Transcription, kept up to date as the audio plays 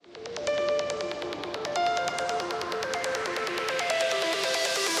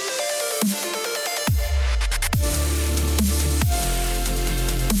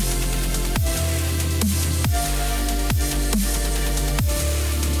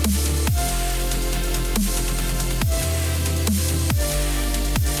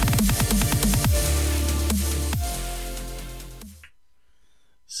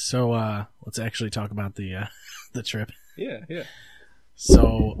So let's actually talk about the trip. Yeah.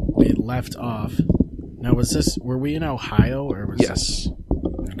 So we left off. Now, were we in Ohio or was Yes.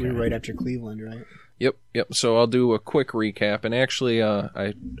 Okay. We were right after Cleveland, right? Yep. So I'll do a quick recap. And actually,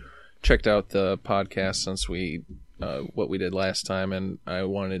 I checked out the podcast since what we did last time, and I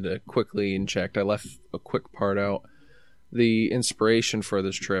wanted to quickly inject. I left a quick part out. The inspiration for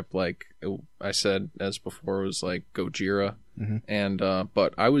this trip, like I said as before, was like Gojira. Mm-hmm. And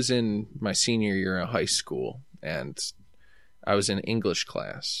but I was in my senior year of high school, and I was in English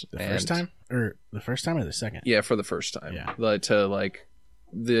class. The first time or the second? Yeah, for the first time. Yeah.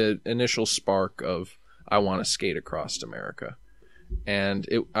 The initial spark of I want to skate across America. And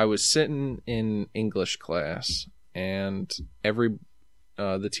I was sitting in English class, and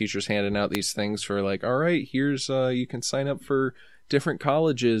the teacher's handing out these things for like, all right, here's you can sign up for different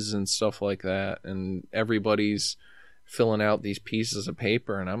colleges and stuff like that, and everybody's filling out these pieces of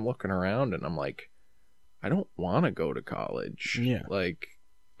paper, and I'm looking around and I'm like, I don't want to go to college. Yeah. Like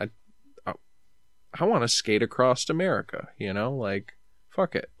I want to skate across America, like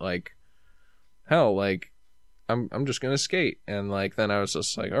fuck it. Like hell, like I'm just going to skate. And like then I was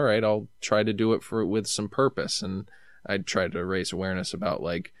just like, all right, I'll try to do it with some purpose. And I tried to raise awareness about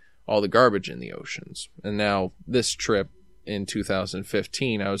like all the garbage in the oceans. And now this trip in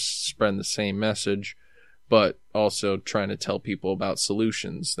 2015, I was spreading the same message, but also trying to tell people about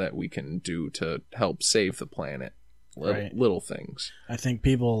solutions that we can do to help save the planet. Little things. I think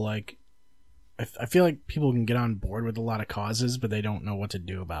people I feel like people can get on board with a lot of causes, but they don't know what to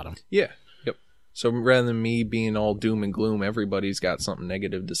do about them. Yeah. Yep. So rather than me being all doom and gloom, everybody's got something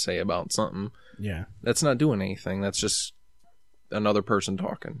negative to say about something. Yeah. That's not doing anything. That's just another person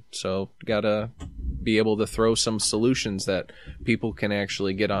talking. So gotta be able to throw some solutions that people can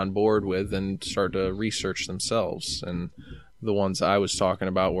actually get on board with and start to research themselves. And the ones I was talking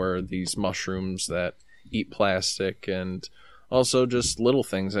about were these mushrooms that eat plastic, and also just little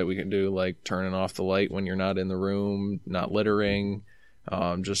things that we can do, like turning off the light when you're not in the room, not littering,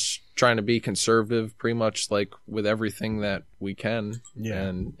 just trying to be conservative pretty much like with everything that we can. Yeah.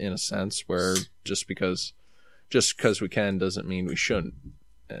 And in a sense where just because we can doesn't mean we shouldn't.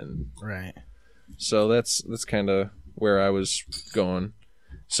 And right. So that's kind of where I was going.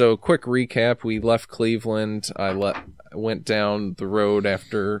 So quick recap, we left Cleveland. I went down the road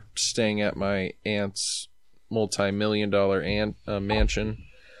after staying at my aunt's multi-million-dollar mansion.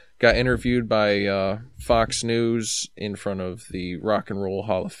 Got interviewed by Fox News in front of the Rock and Roll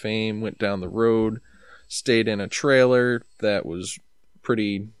Hall of Fame. Went down the road, stayed in a trailer that was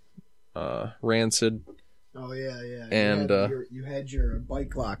pretty rancid. Oh yeah. And you had your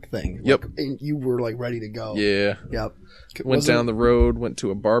bike lock thing. Yep. And you were like ready to go. Yeah. Yep. Went down the road, went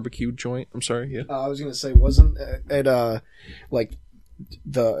to a barbecue joint. I'm sorry. Yeah. I was gonna say, wasn't it like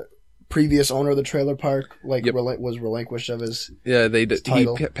the previous owner of the trailer park was relinquished of his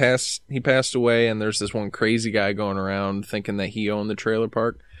title? He passed away, and there's this one crazy guy going around thinking that he owned the trailer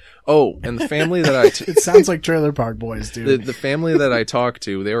park. Oh, and the family that it sounds like Trailer Park Boys, dude. The family that I talked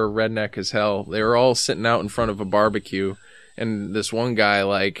to, they were redneck as hell. They were all sitting out in front of a barbecue, and this one guy,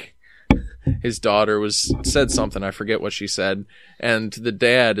 like, his daughter said something, I forget what she said, and the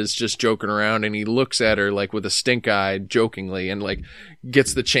dad is just joking around, and he looks at her like with a stink eye jokingly, and like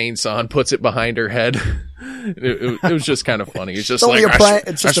gets the chainsaw and puts it behind her head. It was just kind of funny. He's just like,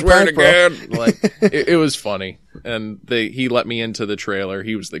 I swear to God, like it was funny. And he let me into the trailer.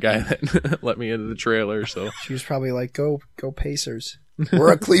 He was the guy that let me into the trailer. So she was probably like, "Go Pacers!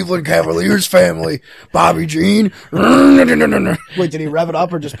 We're a Cleveland Cavaliers family." Bobby Jean. Wait, did he rev it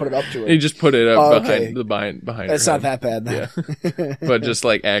up or just put it up to it? He just put it up behind. It's not that bad, then. Yeah, but just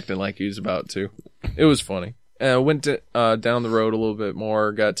like acting like he was about to. It was funny. Went down the road a little bit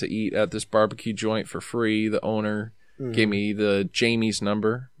more. Got to eat at this barbecue joint for free. The owner gave me Jamie's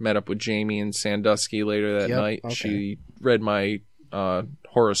number. Met up with Jamie in Sandusky later that night. Okay. She read my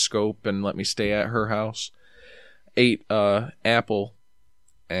horoscope and let me stay at her house. Ate apple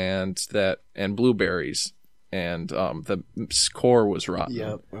and blueberries, and the core was rotten.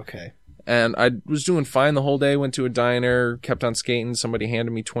 Yep. Okay. And I was doing fine the whole day. Went to a diner, kept on skating. Somebody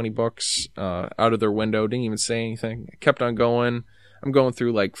handed me $20 out of their window. Didn't even say anything. I kept on going. I'm going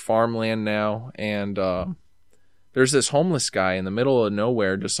through like farmland now, and there's this homeless guy in the middle of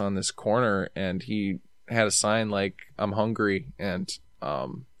nowhere, just on this corner, and he had a sign like, "I'm hungry," and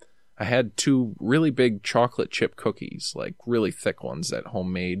I had 2 really big chocolate chip cookies, like really thick ones that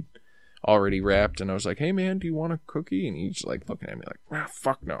homemade, already wrapped, and I was like, "Hey man, do you want a cookie?" And he's like looking at me like,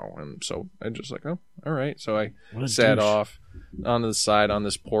 "Fuck no." And so I just like, "Oh, all right." So I sat off on the side on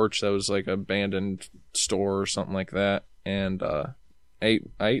this porch that was like an abandoned store or something like that, and I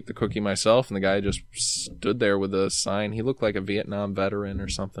ate the cookie myself, and the guy just stood there with a sign. He looked like a Vietnam veteran or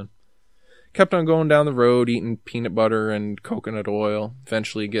something. Kept on going down the road, eating peanut butter and coconut oil.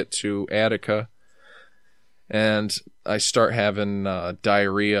 Eventually get to Attica, and I start having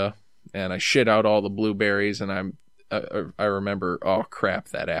diarrhea, and I shit out all the blueberries, and I remember, oh crap,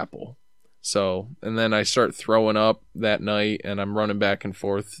 that apple. So, and then I start throwing up that night, and I'm running back and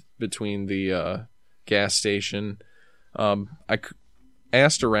forth between the gas station. I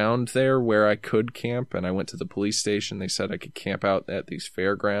asked around there where I could camp, and I went to the police station. They said I could camp out at these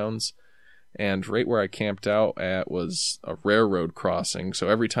fairgrounds, and right where I camped out at was a railroad crossing. So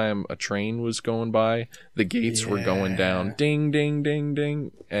every time a train was going by, the gates were going down, ding, ding, ding,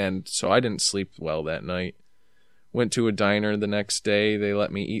 ding. And so I didn't sleep well that night. Went to a diner the next day. They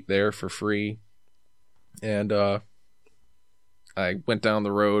let me eat there for free. And I went down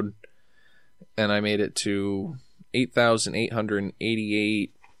the road, and I made it to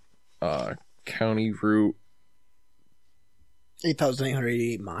 8,888 county route.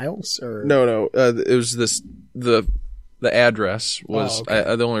 8,888 miles? Or No. It was the address was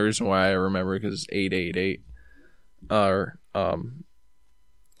the only reason why I remember it, because 888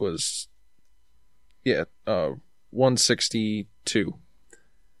 was 162,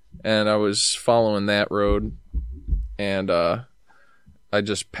 and I was following that road, and I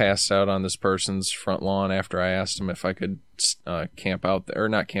just passed out on this person's front lawn after I asked him if I could camp out there, or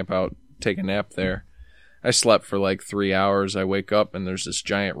not camp out, take a nap there. I slept for like 3 hours. I wake up and there's this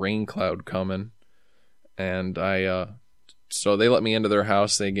giant rain cloud coming, and so they let me into their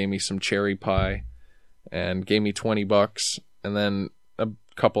house. They gave me some cherry pie and gave me $20, and then a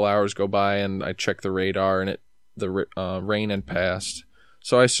couple hours go by and I check the radar, and the rain had passed.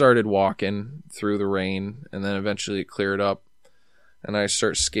 So I started walking through the rain, and then eventually it cleared up, and I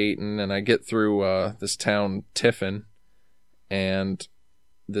start skating, and I get through this town, Tiffin, and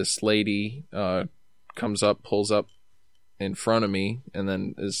this lady comes up, pulls up in front of me, and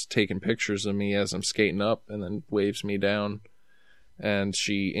then is taking pictures of me as I'm skating up, and then waves me down, and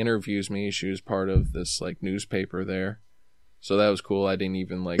she interviews me. She was part of this like newspaper there, so that was cool. I didn't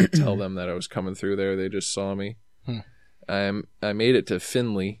even like tell them that I was coming through there. They just saw me. I made it to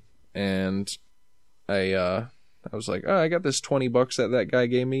Findlay, and I was like, oh, I got this $20 that guy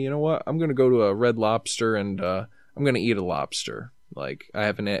gave me. You know what? I'm gonna go to a Red Lobster, and I'm gonna eat a lobster. Like, I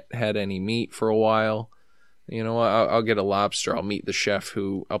haven't had any meat for a while. You know what? I'll get a lobster. I'll meet the chef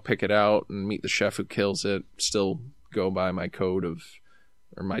I'll pick it out and meet the chef who kills it. Still go by my code or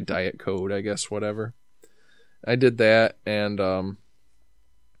my diet code, I guess, whatever. I did that, and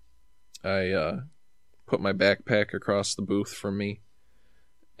I put my backpack across the booth from me,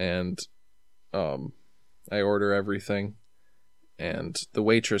 and I order everything. And the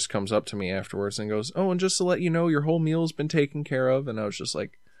waitress comes up to me afterwards and goes, oh, and just to let you know, your whole meal's been taken care of. And I was just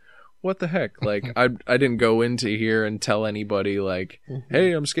like, what the heck? Like, I didn't go into here and tell anybody, like,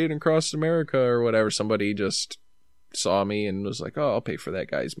 hey, I'm skating across America or whatever. Somebody just saw me and was like, oh, I'll pay for that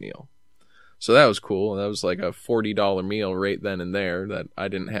guy's meal. So that was cool. That was like a $40 meal right then and there that I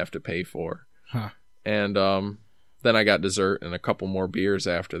didn't have to pay for. Huh. And then I got dessert and a couple more beers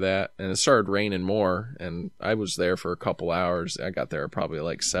after that, and it started raining more, and I was there for a couple hours. I got there probably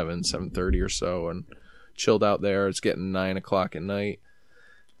like 7:30 or so, and chilled out there. It's getting 9 o'clock at night,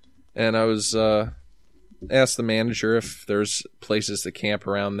 and I was asked the manager if there's places to camp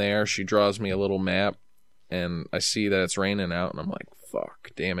around there. She draws me a little map, and I see that it's raining out, and I'm like,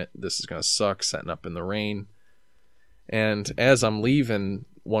 fuck, damn it, this is gonna suck setting up in the rain. And as I'm leaving,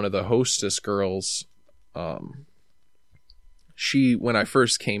 one of the hostess girls, when I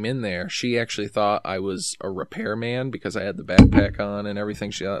first came in there, she actually thought I was a repairman because I had the backpack on and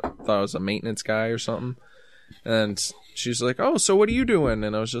everything. She thought I was a maintenance guy or something. And she's like, oh, so what are you doing?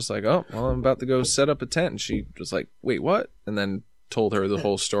 And I was just like, oh, well, I'm about to go set up a tent. And she was like, wait, what? And then told her the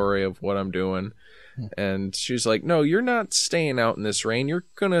whole story of what I'm doing. And she's like, no, you're not staying out in this rain. You're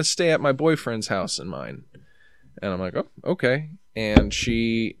going to stay at my boyfriend's house and mine. And I'm like, oh, okay. And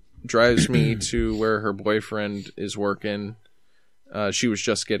she drives me to where her boyfriend is working. She was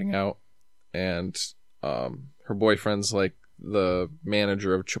just getting out, and her boyfriend's like the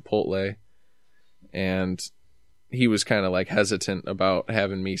manager of Chipotle, and he was kind of like hesitant about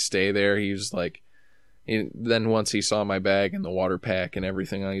having me stay there. He was like, then once he saw my bag and the water pack and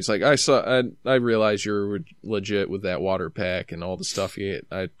everything, he's like, I realized you're legit with that water pack and all the stuff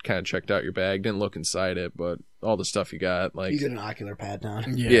I kind of checked out your bag, didn't look inside it, but all the stuff you got, like, you get an ocular pad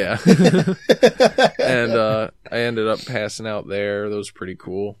on. Yeah. And I ended up passing out there. That was pretty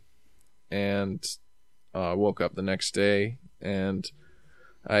cool. And woke up the next day, and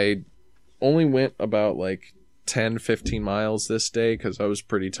I only went about like 10, 15 miles this day because I was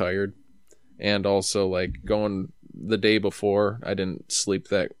pretty tired. And also, like, going the day before, I didn't sleep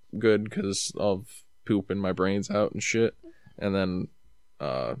that good because of pooping my brains out and shit. And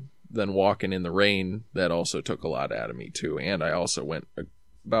then walking in the rain, that also took a lot out of me, too. And I also went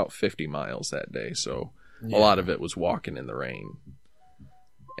about 50 miles that day, so a lot of it was walking in the rain.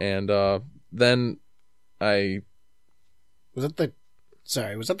 And then I... Was that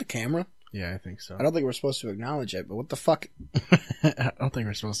the camera? Yeah, I think so. I don't think we're supposed to acknowledge it, but what the fuck? I don't think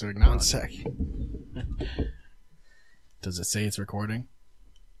we're supposed to acknowledge 1 sec. Does it say it's recording?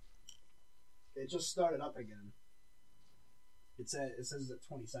 It just started up again. It says it's at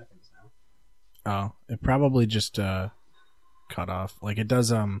 20 seconds now. Oh, it probably just cut off. Like it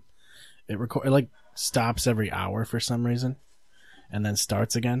does it like stops every hour for some reason and then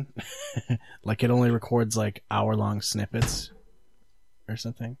starts again. Like it only records like hour-long snippets or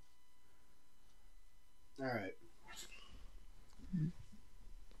something. All right.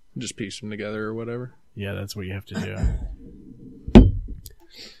 Just piece them together or whatever. Yeah, that's what you have to do.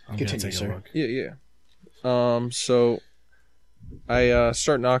 I'm Continue, gonna take sir. a look. Yeah. So I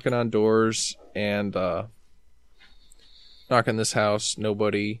start knocking on doors and knock on this house.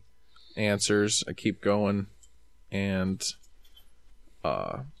 Nobody answers. I keep going and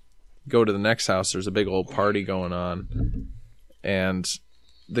go to the next house. There's a big old party going on, and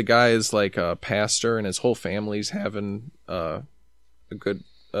the guy is like a pastor, and his whole family's having a good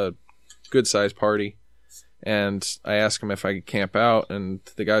sized party. And I ask him if I could camp out, and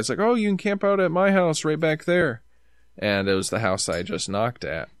the guy's like, "Oh, you can camp out at my house right back there." And it was the house I just knocked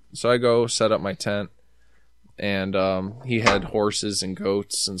at. So I go set up my tent, and he had horses and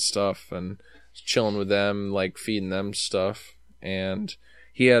goats and stuff, and chilling with them, like feeding them stuff. And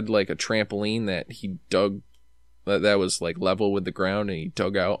he had like a trampoline that he dug, that was like level with the ground, and he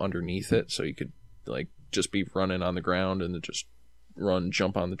dug out underneath it so you could like just be running on the ground and then just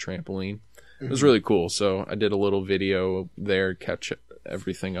jump on the trampoline. It was really cool. So I did a little video there, catch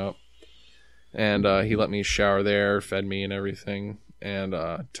everything up. And he let me shower there, fed me and everything, and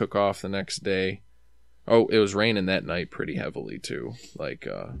took off the next day. Oh, it was raining that night pretty heavily too. Like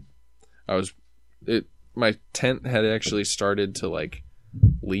my tent had actually started to like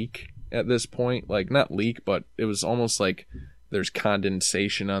leak at this point. Like not leak, but it was almost like there's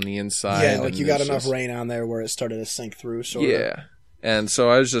condensation on the inside. Yeah, like you got enough rain on there where it started to sink through. Sort of. Yeah. And so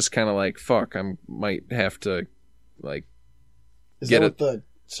I was just kind of like, fuck, I might have to, like, is that what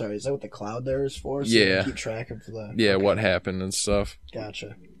the cloud there is for? So yeah. Keep track of the... Yeah, okay. What happened and stuff.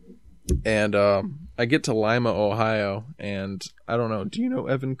 Gotcha. And I get to Lima, Ohio, and I don't know, do you know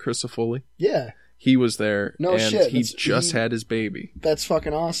Evan Crisafulli? Yeah. He was there, no and shit. he just had his baby. That's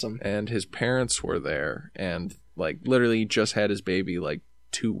fucking awesome. And his parents were there, and, like, literally just had his baby, like,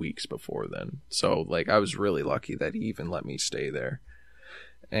 2 weeks before then. So, like, I was really lucky that he even let me stay there.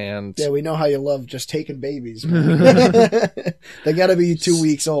 And yeah, we know how you love just taking babies. They gotta be 2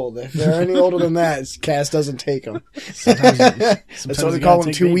 weeks old. If they're any older than that, Cass doesn't take them. Sometimes That's why they call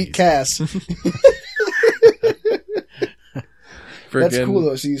them 2-week Cass. That's cool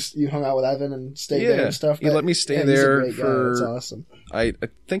though. So you hung out with Evan and stayed there and stuff. He let me stay there he's a great guy. That's awesome. I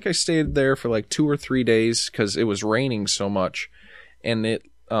think I stayed there for like 2 or 3 days because it was raining so much, and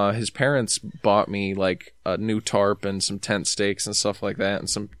his parents bought me like a new tarp and some tent stakes and stuff like that, and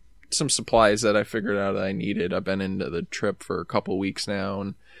some supplies that I figured out that I needed. I've been into the trip for a couple weeks now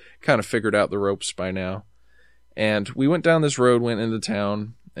and kind of figured out the ropes by now. And we went down this road, went into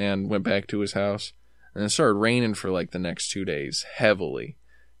town, and went back to his house. And it started raining for like the next 2 days, heavily.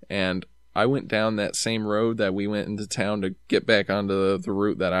 And I went down that same road that we went into town to get back onto the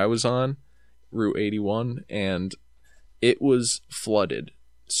route that I was on, Route 81, and it was flooded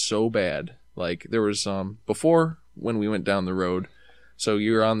so bad. Like there was before when we went down the road, so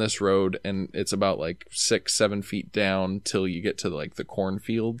you're on this road and it's about like 6-7 feet down till you get to like the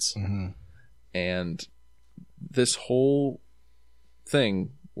cornfields. Mm-hmm. And this whole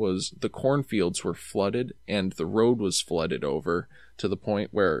thing was the cornfields were flooded and the road was flooded over to the point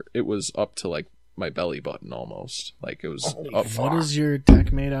where it was up to like my belly button almost. Like it was up. What is your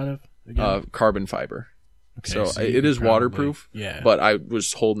deck made out of again? Carbon fiber. Okay, so it is waterproof, yeah. But I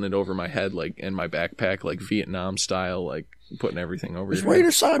was holding it over my head, like in my backpack, like Vietnam style, like putting everything over. It's right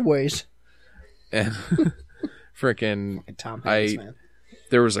or sideways. And freaking, Tom Hanks, man.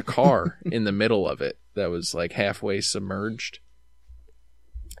 There was a car in the middle of it that was like halfway submerged,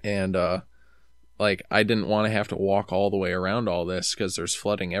 and like I didn't want to have to walk all the way around all this because there's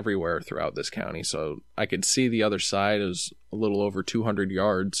flooding everywhere throughout this county. So I could see the other side. It was a little over 200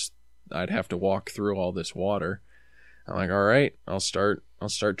 yards. I'd have to walk through all this water. I'm like, all right, I'll start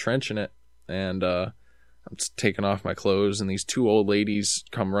trenching it. And I'm taking off my clothes, and these 2 old ladies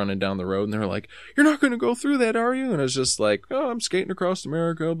come running down the road, and they're like, "You're not going to go through that, are you?" And it's just like, "Oh, I'm skating across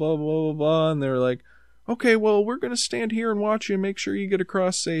America, blah, blah, blah, blah." And they're like, "Okay, well, we're going to stand here and watch you and make sure you get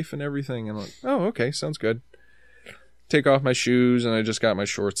across safe and everything." And I'm like, "Oh, okay, sounds good." Take off my shoes, and I just got my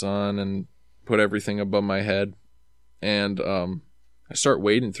shorts on and put everything above my head. And I start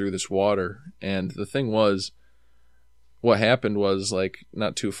wading through this water. And the thing was, what happened was, like,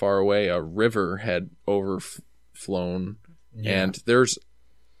 not too far away, a river had overflown. Yeah. And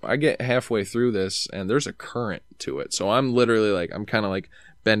I get halfway through this, and there's a current to it. So I'm literally, like, I'm kind of, like,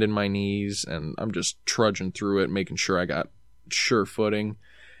 bending my knees, and I'm just trudging through it, making sure I got sure footing.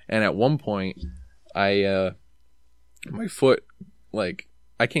 And at one point, my foot, like,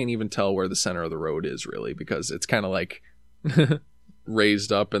 I can't even tell where the center of the road is, really, because it's kind of, like,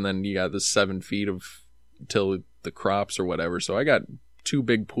 raised up, and then you got the 7 feet of till the crops or whatever. So I got 2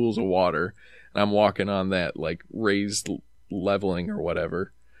 big pools of water, and I'm walking on that, like, raised leveling or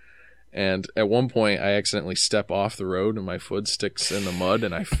whatever. And at one point I accidentally step off the road, and my foot sticks in the mud,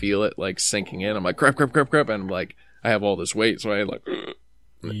 and I feel it, like, sinking in. I'm like, crap, and I'm like, I have all this weight, so I like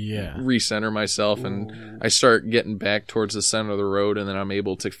recenter myself, and I start getting back towards the center of the road, and then I'm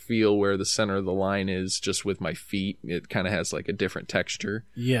able to feel where the center of the line is just with my feet. It kind of has, like, a different texture.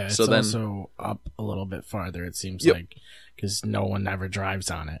 Yeah, it's also up a little bit farther, it seems like, because no one ever drives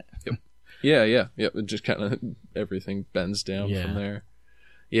on it. Yep. Yeah. It just kind of, everything bends down from there.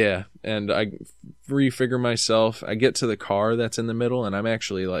 Yeah, and I refigure myself. I get to the car that's in the middle, and I'm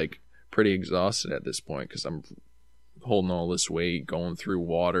actually, like, pretty exhausted at this point because I'm holding all this weight, going through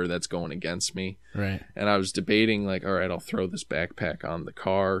water that's going against me. Right. And I was debating, like, all right, I'll throw this backpack on the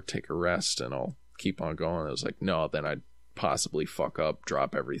car, take a rest, and I'll keep on going. I was like, no, then I'd possibly fuck up,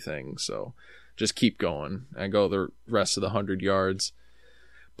 drop everything. So just keep going. I go the rest of the 100 yards,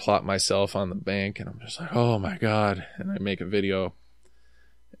 plot myself on the bank, and I'm just like, oh my God. And I make a video.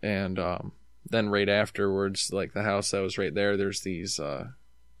 And then right afterwards, like, the house that was right there, there's these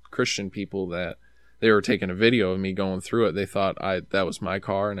Christian people that they were taking a video of me going through it. They thought that was my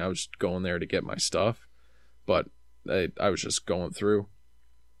car, and I was going there to get my stuff. But I was just going through.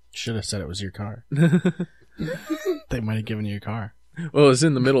 Should have said it was your car. They might have given you your car. Well, it was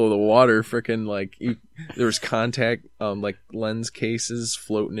in the middle of the water. Freaking, like, there was contact, like, lens cases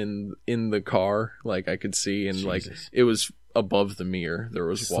floating in the car. Like, I could see, and Jesus. Like, it was above the mirror. There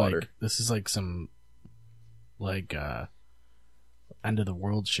was water. Like, this is like some, like, end of the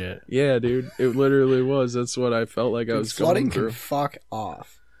world shit. Yeah, dude, it literally was. That's what I felt like. I was flooding going through. Can fuck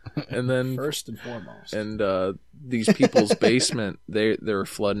off. And then first and foremost, and these people's basement, they were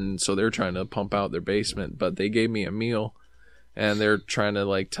flooding, so they're trying to pump out their basement. But they gave me a meal, and they're trying to,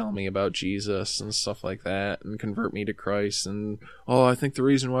 like, tell me about Jesus and stuff like that, and convert me to Christ. And I think the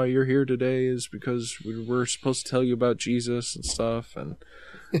reason why you're here today is because we're supposed to tell you about Jesus and stuff. And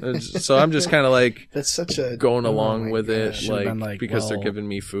so I'm just kind of, like, that's such a going along with it, like, because they're giving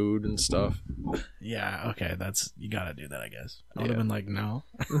me food and stuff. Yeah, okay, you gotta do that, I guess. I would have been like, no.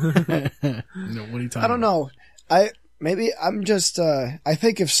 No, what are you talking I don't know. I'm just I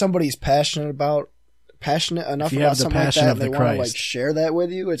think if somebody's passionate enough about something like that, and they want to, like, share that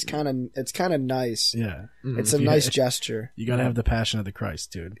with you, it's kind of nice. Yeah, it's a nice gesture. You gotta have the passion of the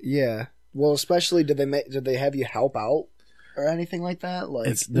Christ, dude. Yeah. Well, especially did they have you help out or anything like that?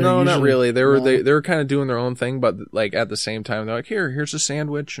 Like, no, not really. They were kind of doing their own thing, but, like, at the same time, they're like, here's a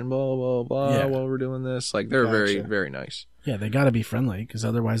sandwich and blah blah blah while we're doing this. Like, they're very, very nice. Yeah, they got to be friendly, because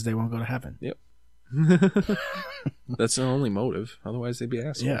otherwise they won't go to heaven. Yep. That's the only motive. Otherwise they'd be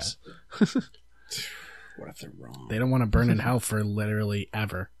assholes. Yeah. What if they're wrong? They don't want to burn in hell for literally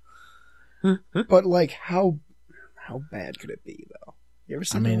ever. But, like, how bad could it be, though? You ever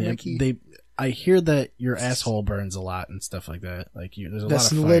seen I hear that your asshole burns a lot and stuff like that. Like, there's a lot of fire.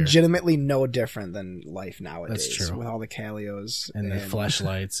 That's legitimately no different than life nowadays. That's true. With all the Calios and the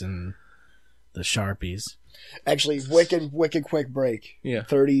fleshlights and the Sharpies. Actually, wicked quick break. Yeah.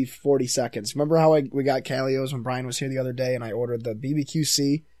 30, 40 seconds. Remember how we got Calios when Brian was here the other day, and I ordered the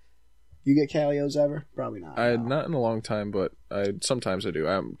BBQC? You get Calios ever? Probably not. Not in a long time, but sometimes I do.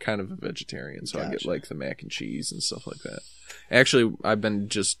 I'm kind of a vegetarian, so gotcha. I get, like, the mac and cheese and stuff like that. Actually, I've been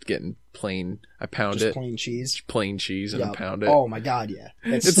just getting plain. I pound just it. Plain cheese, and pound it. Oh my God, yeah.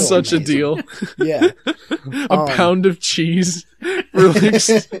 It's such amazing. A deal. Yeah. A pound of cheese for like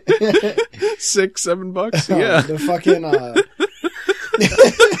 $6-7. Yeah. The fucking.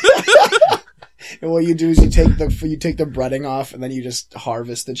 And what you do is you take the breading off, and then you just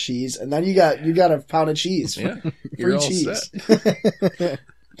harvest the cheese, and then you got a pound of cheese. Yeah, free cheese.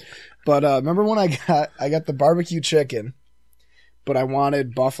 But remember when I got the barbecue chicken, but I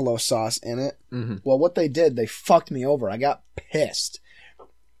wanted buffalo sauce in it. Mm-hmm. Well, what they did, they fucked me over. I got pissed.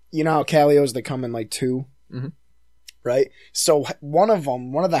 You know how Calios, they come in like 2? Mm-hmm. Right? So one of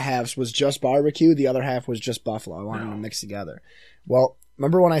the halves was just barbecue. The other half was just buffalo. I wanted them to mix together. Well,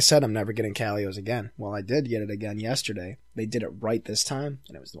 remember when I said I'm never getting Calios again? Well, I did get it again yesterday. They did it right this time,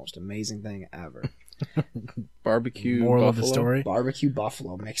 and it was the most amazing thing ever. Barbecue Moral buffalo? of the story? Barbecue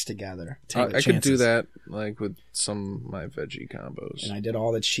buffalo mixed together. I could do that like with some of my veggie combos. And I did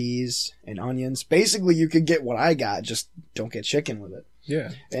all the cheese and onions. Basically, you could get what I got, just don't get chicken with it.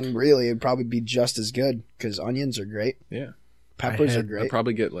 Yeah. And really, it'd probably be just as good because onions are great. Yeah. Peppers are I'd great.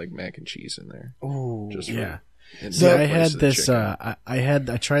 probably get like mac and cheese in there. Ooh. Just Yeah. So I had this. I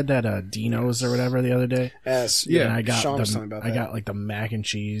tried that Dino's or whatever the other day. Yes. Yeah. And I got Sean was telling me about that. I got like the mac and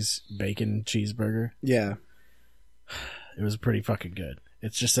cheese bacon cheeseburger. Yeah. It was pretty fucking good.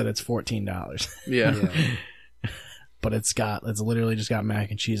 It's just that it's $14. Yeah. But it's literally just got mac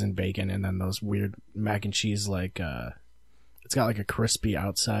and cheese and bacon, and then those weird mac and cheese like it's got like a crispy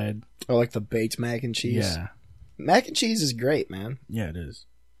outside. Oh, like the baked mac and cheese. Yeah. Mac and cheese is great, man. Yeah, it is.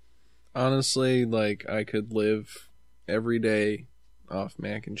 Honestly, like I could live every day off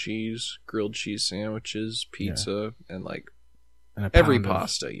mac and cheese, grilled cheese sandwiches, pizza, and like And every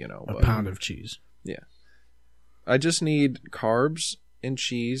pasta, you know. A but pound of cheese. Yeah. I just need carbs and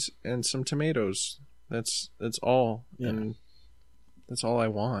cheese and some tomatoes. That's all. Yeah. And that's all I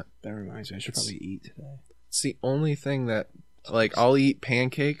want. That reminds me, I should probably eat today. It's the only thing that, like, I'll eat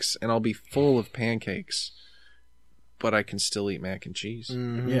pancakes and I'll be full of pancakes, but I can still eat mac and cheese.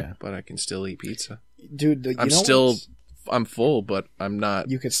 Mm-hmm. Yeah. But I can still eat pizza. Dude, I'm full, but I'm not.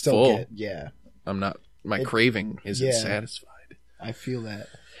 You could still full. get, yeah. I'm not. My craving isn't satisfied. I feel that.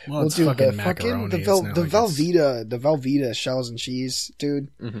 Well, it's dude, fucking the macaroni. the Velveeta shells and cheese, dude.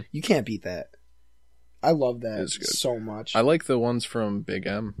 Mm-hmm. You can't beat that. I love that It's good. so much. I like the ones from Big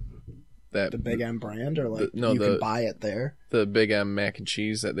M. The Big M brand, or like you can buy it there. The Big M mac and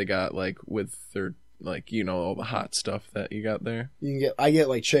cheese that they got, like with their, like, you know, all the hot stuff that you got there. I get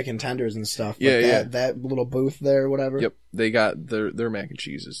like chicken tenders and stuff. Yeah, like yeah. That little booth there, or whatever. Yep, they got their mac and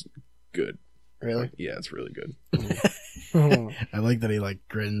cheese is good. Really? Yeah, it's really good. I like that he like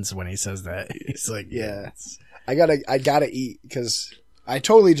grins when he says that. He's like, yeah. I gotta eat because I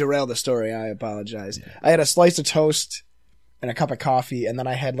totally derailed the story. I apologize. Yeah. I had a slice of toast and a cup of coffee, and then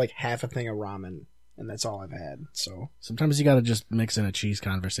I had like half a thing of ramen, and that's all I've had. So sometimes you gotta just mix in a cheese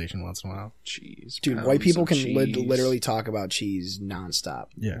conversation once in a while. Cheese, dude, white people can literally talk about cheese nonstop.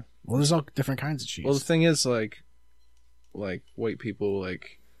 Yeah. Well, there's all different kinds of cheese. Well, the thing is, like white people,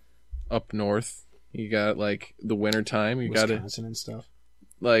 like up north, you got like the winter time. You got Wisconsin and stuff.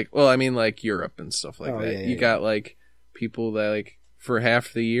 Like, well, I mean, like Europe and stuff like that. Yeah, you got like people that like for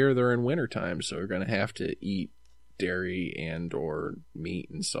half the year they're in winter time, so they're gonna have to eat dairy and or meat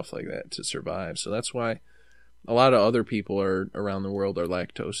and stuff like that to survive. So that's why a lot of other people around the world are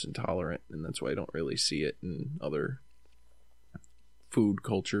lactose intolerant, and that's why I don't really see it in other food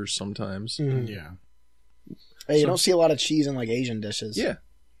cultures sometimes. Mm-hmm. Yeah. Hey, you don't see a lot of cheese in like Asian dishes. Yeah.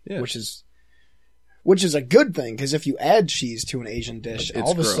 Which is a good thing, because if you add cheese to an Asian dish, It's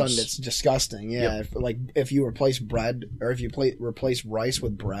all of a gross. sudden it's disgusting. Yeah, Yep. if you replace bread, or if you replace rice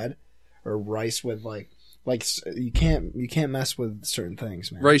with bread, or rice with like you can't mess with certain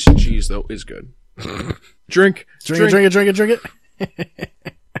things, man. Rice and cheese though is good. Drink it.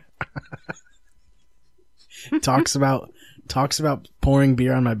 Talks about pouring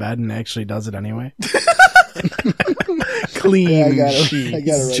beer on my bed and actually does it anyway. Clean Yeah, I got it. cheese. I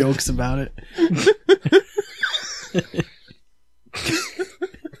got it right. Jokes about it.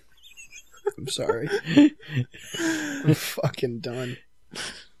 I'm sorry. I'm fucking done.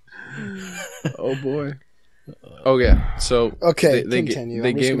 Oh boy. Oh yeah. So Okay, they continue. They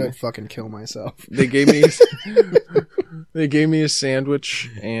I'm just gave gonna me, fucking kill myself. they gave me they gave me a sandwich,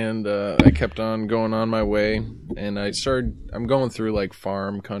 and I kept on going on my way, and I'm going through like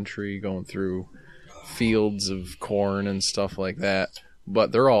farm country, going through fields of corn and stuff like that,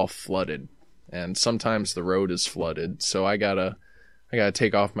 but they're all flooded, and sometimes the road is flooded, so I gotta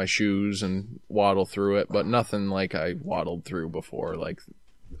take off my shoes and waddle through it, but nothing like I waddled through before, like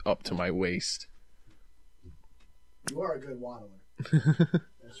up to my waist. You are a good waddler.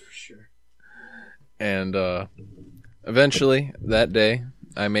 That's for sure. And eventually that day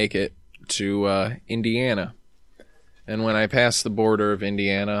I make it to Indiana, and when I pass the border of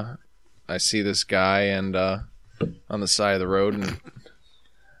Indiana, I see this guy and on the side of the road, and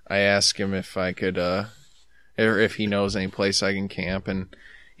I ask him if I could or if he knows any place I can camp, and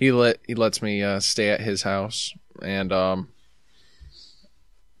he lets me stay at his house, and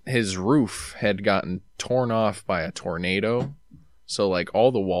his roof had gotten torn off by a tornado So like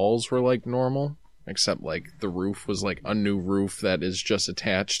all the walls were like normal, except like the roof was like a new roof that is just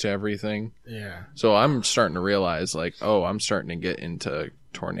attached to everything. Yeah. So I'm starting to realize like, oh, I'm starting to get into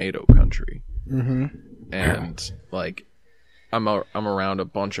tornado country. Mm-hmm. And like I'm around a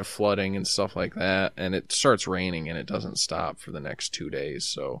bunch of flooding and stuff like that, and it starts raining and it doesn't stop for the next 2 days.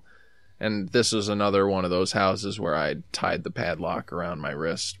 So, and this is another one of those houses where I tied the padlock around my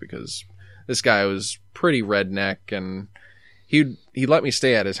wrist because this guy was pretty redneck, and he let me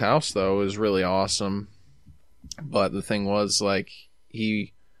stay at his house though. It was really awesome. But the thing was like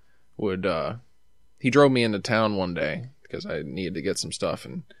he drove me into town one day because I needed to get some stuff,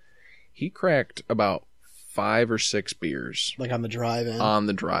 and he cracked about 5 or 6 beers Like on the drive-in? on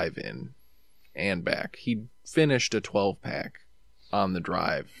the drive-in and back. He finished a 12-pack on the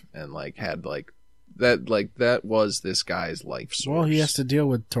drive and like had like that was this guy's life source. Well, he has to deal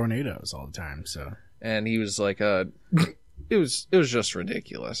with tornadoes all the time, so. And he was like it was just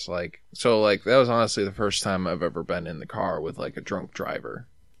ridiculous. Like, so like that was honestly the first time I've ever been in the car with like a drunk driver,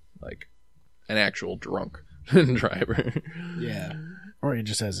 like an actual drunk driver. Yeah. Or he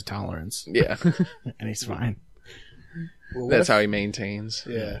just has a tolerance, Yeah. and he's fine. Well, what That's if- how he maintains.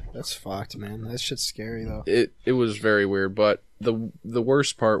 Yeah, that's fucked, man. That shit's scary, though. It was very weird, but the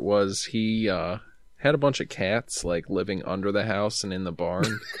worst part was he had a bunch of cats like living under the house and in the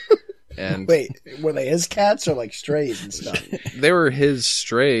barn. And Wait, were they his cats or like strays and stuff? they were his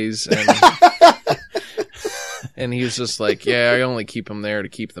strays, and and he was just like, yeah, I only keep them there to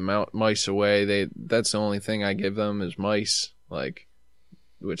keep the mice away. That's the only thing I give them is mice, like,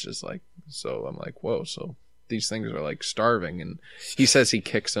 which is like, so I'm like, whoa, so these things are like starving. And he says he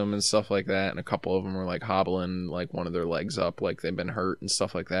kicks them and stuff like that, and a couple of them were like hobbling like one of their legs up, like they've been hurt and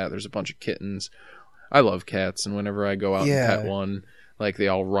stuff like that. There's a bunch of kittens. I love cats, and whenever I go out and pet one, like they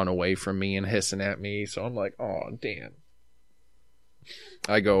all run away from me and hissing at me. So I'm like, oh damn.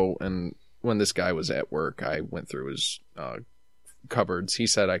 I go, and when this guy was at work, I went through his cupboards. He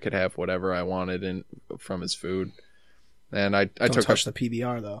said I could have whatever I wanted from his food, and I Don't took touch the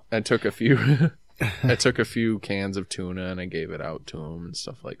PBR though. I took a few I took a few cans of tuna and I gave it out to him and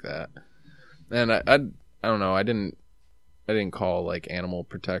stuff like that. And I don't know, I didn't call like animal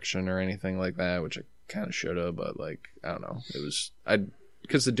protection or anything like that, which I kind of should have, but like I don't know, it was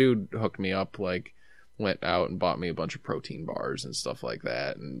because the dude hooked me up, like went out and bought me a bunch of protein bars and stuff like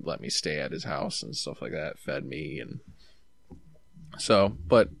that and let me stay at his house and stuff like that, fed me. And so,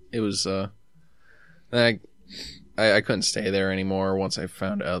 but it was I couldn't stay there anymore once I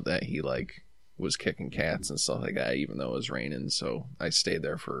found out that he like was kicking cats and stuff like that, even though it was raining. So I stayed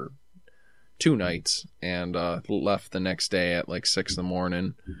there for 2 nights and left the next day at like 6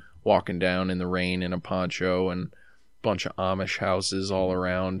 a.m, walking down in the rain in a poncho, and a bunch of Amish houses all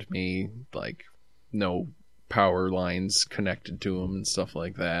around me, like no power lines connected to them and stuff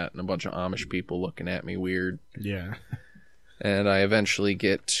like that, and a bunch of Amish people looking at me weird. Yeah. And I eventually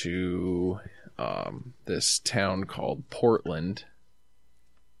get to this town called Portland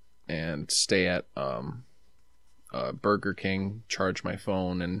and stay at Burger King, charge my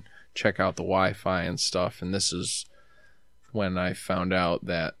phone, and check out the Wi-Fi and stuff. And this is when I found out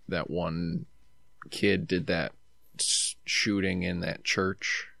that one kid did that shooting in that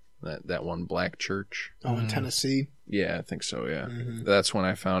church, that one black church. Oh, in Tennessee? Yeah, I think so, yeah. Mm-hmm. That's when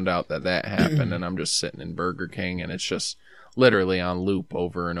I found out that happened, and I'm just sitting in Burger King, and it's just literally on loop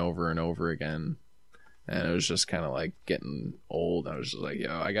over and over and over again. And it was just kind of like getting old. I was just like,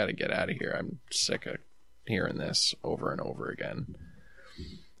 yo, I got to get out of here. I'm sick of hearing this over and over again.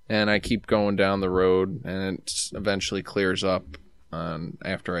 And I keep going down the road, and it eventually clears up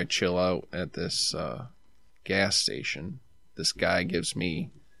after I chill out at this gas station. This guy gives me,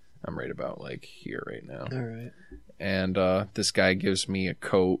 I'm right about like here right now. All right. And this guy gives me a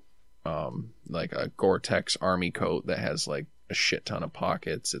coat, like a Gore-Tex army coat that has like a shit ton of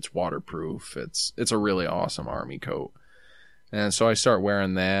pockets. It's waterproof. It's a really awesome army coat. And so I start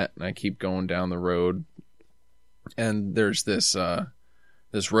wearing that, and I keep going down the road. And there's this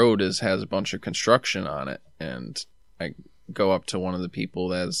road has a bunch of construction on it, and I go up to one of the people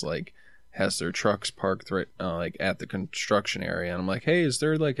that's like has their trucks parked right like at the construction area, and I'm like, hey, is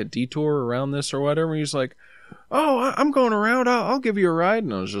there like a detour around this or whatever? And he's like, oh, I'm going around, I'll give you a ride.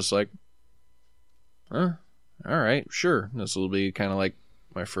 And I was just like, all right, sure, this will be kind of like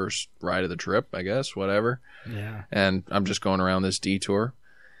my first ride of the trip, I guess, whatever. Yeah. And I'm just going around this detour.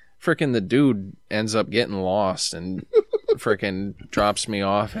 Frickin' the dude ends up getting lost and frickin' drops me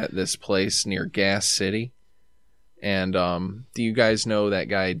off at this place near Gas City. And do you guys know that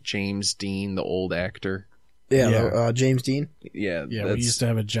guy James Dean, the old actor? Yeah. James Dean? Yeah, Yeah, that's, we used to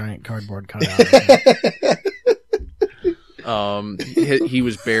have a giant cardboard cutout of him. he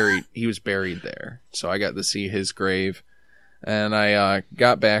was buried there. So I got to see his grave, and I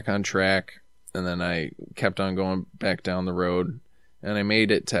got back on track, and then I kept on going back down the road, and I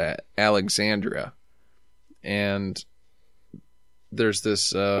made it to Alexandria, and there's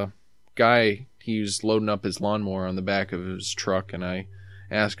this guy. He was loading up his lawnmower on the back of his truck, and I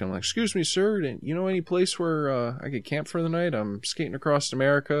asked him, like, "Excuse me, sir, you know any place where I could camp for the night? I'm skating across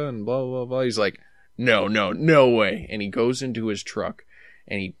America," and blah, blah, blah. He's like, no way. And he goes into his truck,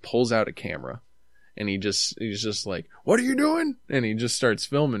 and he pulls out a camera, and he's just like, "What are you doing?" And he just starts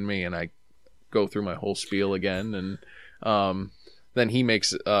filming me, and I go through my whole spiel again, and then he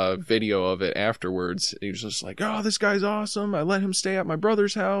makes a video of it afterwards. He was just like, "Oh, this guy's awesome. I let him stay at my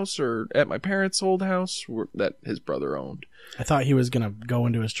brother's house, or at my parents' old house that his brother owned." I thought he was going to go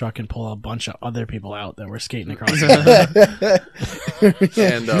into his truck and pull a bunch of other people out that were skating across.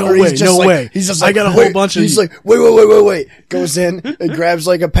 And No way. He's just I like, got a whole bunch of. He's like, wait. Goes in and grabs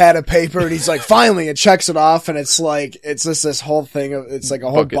like a pad of paper, and he's like, finally, and checks it off, and it's just this whole thing of, it's like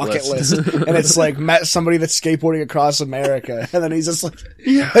a whole bucket list. And it's like, met somebody that's skateboarding across America. And then he's just like,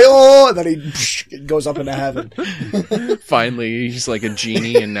 hey, oh, and then he goes up into heaven. Finally, he's like a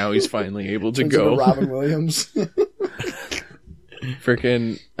genie, and now he's finally able to Turns go. into Robin Williams.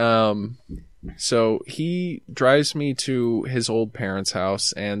 Freaking, so he drives me to his old parents'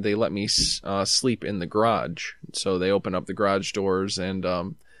 house, and they let me sleep in the garage. So they open up the garage doors, and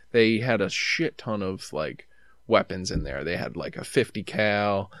they had a shit ton of like weapons in there. They had like a 50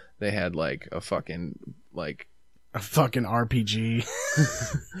 cal. They had like a fucking RPG.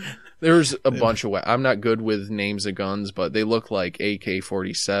 There's a bunch of I'm not good with names of guns, but they look like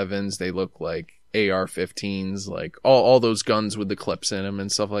AK-47s. They look like AR-15s, like all those guns with the clips in them and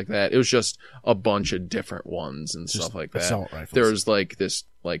stuff like that. It was just a bunch of different ones and stuff like that. Assault rifles. There was like this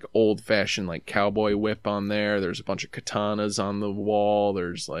like old fashioned like cowboy whip on there. There's a bunch of katanas on the wall.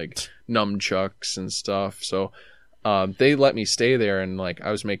 There's like nunchucks and stuff. So they let me stay there, and like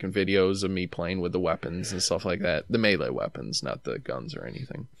I was making videos of me playing with the weapons and stuff like that. The melee weapons, not the guns or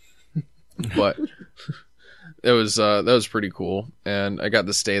anything. But it was that was pretty cool, and I got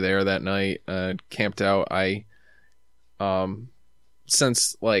to stay there that night. Camped out. I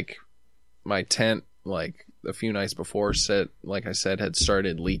since like my tent like a few nights before like I said had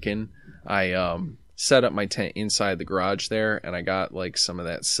started leaking, I set up my tent inside the garage there, and I got like some of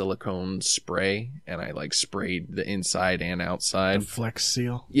that silicone spray, and I like sprayed the inside and outside. The Flex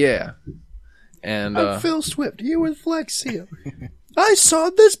Seal. Yeah. And I'm Phil Swift, here with Flex Seal. I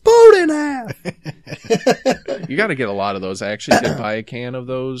sawed this boat in half. You got to get a lot of those. I actually did buy a can of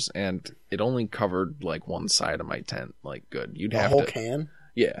those, and it only covered like one side of my tent. Like, good. You'd The have whole to. can?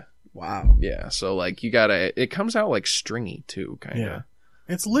 Yeah, Wow. yeah. So like, you gotta. It comes out like stringy too, kind of. Yeah.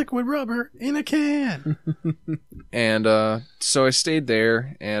 It's liquid rubber in a can. And so I stayed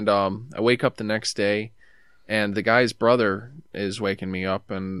there, and I wake up the next day, and the guy's brother is waking me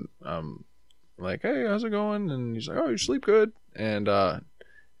up, and like, "Hey, how's it going?" And he's like, "Oh, you sleep good," and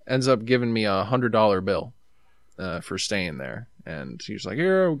ends up giving me $100 bill for staying there. And he's like,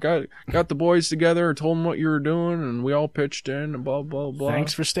 "Here, got the boys together, told them what you were doing, and we all pitched in, and blah blah blah."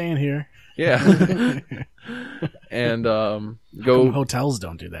 Thanks for staying here. Yeah. And How go come hotels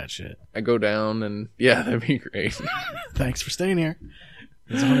don't do that shit. I go down, and yeah, that'd be great. Thanks for staying here.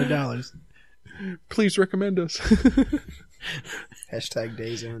 It's $100. Please recommend us. Hashtag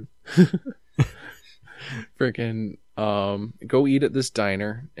days in. Freaking go eat at this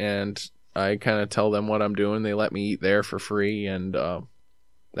diner, and I kind of tell them what I'm doing. They let me eat there for free, and that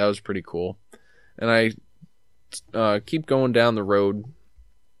was pretty cool. And I keep going down the road,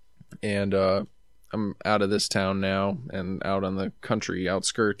 and I'm out of this town now and out on the country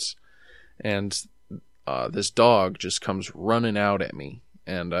outskirts, and this dog just comes running out at me,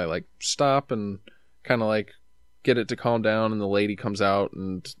 and I like stop and kind of like get it to calm down, and the lady comes out,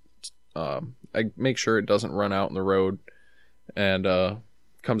 and I make sure it doesn't run out in the road, and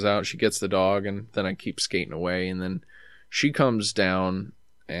comes out, she gets the dog, and then I keep skating away, and then she comes down,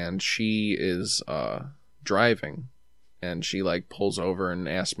 and she is driving, and she like pulls over and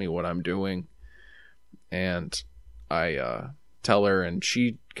asks me what I'm doing, and I tell her, and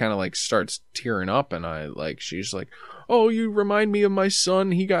she kind of like starts tearing up, and she's like, "Oh, you remind me of my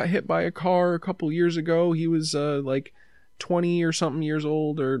son. He got hit by a car a couple years ago. He was like 20 or something years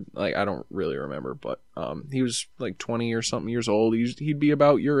old, or like I don't really remember, but he was like 20 or something years old. He'd be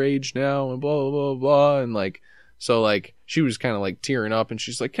about your age now, and blah blah blah blah." And like, so like she was kind of like tearing up, and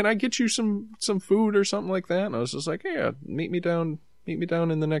she's like, "Can I get you some food or something like that?" And I was just like, "Hey, yeah, meet me down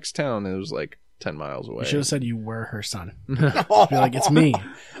in the next town." And it was like 10 miles away. You should have said you were her son. Be like, "It's me,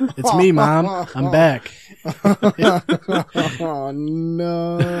 Mom. I'm back." Oh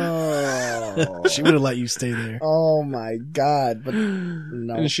no! She would have let you stay there. Oh my god! But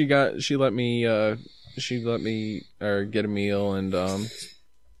no. And she let me get a meal, and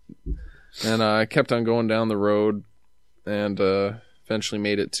I kept on going down the road, and eventually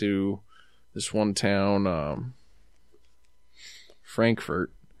made it to this one town,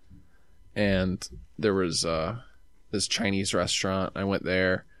 Frankfurt, and there was this Chinese restaurant. I went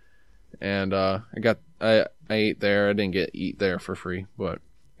there, and I ate there. I didn't eat there for free, but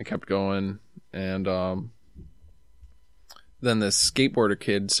I kept going, and then this skateboarder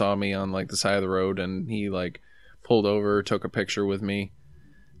kid saw me on like the side of the road, and he like pulled over, took a picture with me,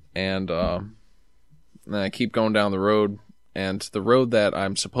 and then I keep going down the road, and the road that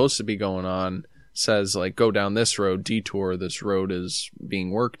I'm supposed to be going on says like go down this road, detour, this road is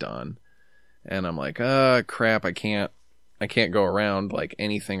being worked on. And I'm like, crap, I can't go around. Like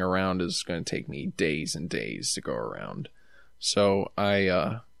anything around is going to take me days and days to go around. So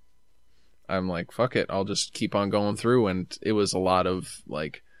I'm like, fuck it, I'll just keep on going through. And it was a lot of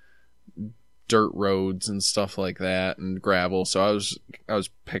like dirt roads and stuff like that, and gravel. So I was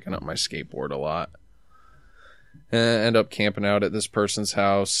picking up my skateboard a lot. And I end up camping out at this person's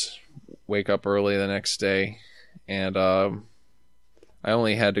house, wake up early the next day, and I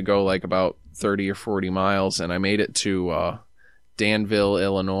only had to go like about 30 or 40 miles, and I made it to Danville,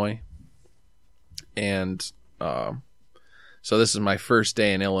 Illinois. And so this is my first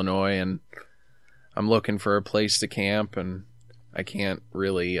day in Illinois, and I'm looking for a place to camp, and I can't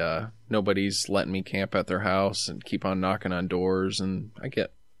really, nobody's letting me camp at their house, and keep on knocking on doors, and I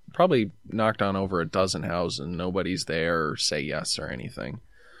get probably knocked on over a dozen houses, and nobody's there or say yes or anything.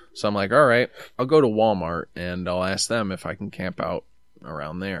 So I'm like, all right, I'll go to Walmart, and I'll ask them if I can camp out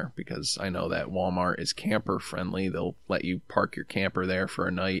around there, because I know that Walmart is camper friendly. They'll let you park your camper there for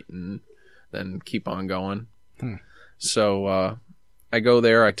a night and then keep on going. So I go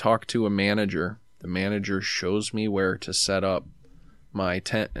there, I talk to a manager. The manager shows me where to set up my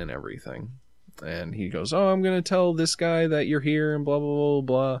tent and everything. And he goes, oh, I'm going to tell this guy that you're here and blah, blah, blah,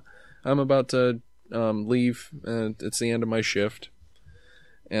 blah. I'm about to leave. It's the end of my shift.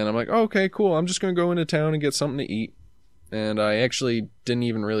 And I'm like, oh, okay, cool. I'm just going to go into town and get something to eat. And I actually didn't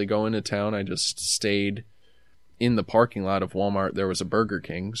even really go into town. I just stayed in the parking lot of Walmart. There was a Burger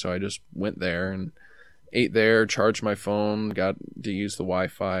King, so I just went there and ate there, charged my phone, got to use the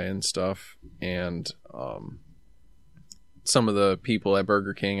Wi-Fi and stuff. And some of the people at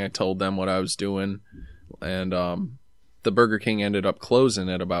Burger King, I told them what I was doing. And the Burger King ended up closing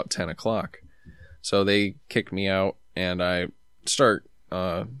at about 10 o'clock. So they kicked me out, and I start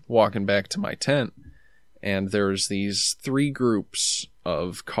walking back to my tent. And there's these 3 groups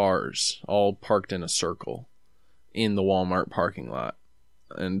of cars all parked in a circle in the Walmart parking lot.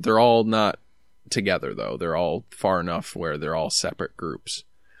 And they're all not together, though. They're all far enough where they're all separate groups.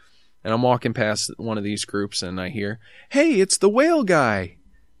 And I'm walking past one of these groups, and I hear, hey, it's the whale guy.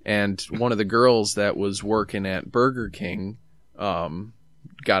 And one of the girls that was working at Burger King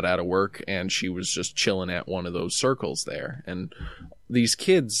got out of work, and she was just chilling at one of those circles there. And these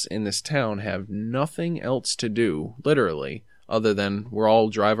kids in this town have nothing else to do, literally, other than we'll all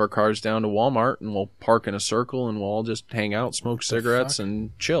drive our cars down to Walmart, and we'll park in a circle, and we'll all just hang out, smoke cigarettes,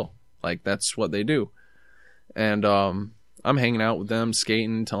 and chill. Like, that's what they do. And I'm hanging out with them,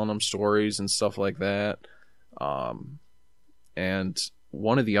 skating, telling them stories and stuff like that. And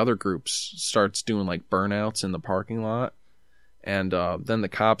one of the other groups starts doing, like, burnouts in the parking lot. And then the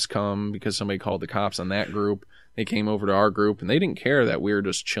cops come, because somebody called the cops on that group. They came over to our group, and they didn't care that we were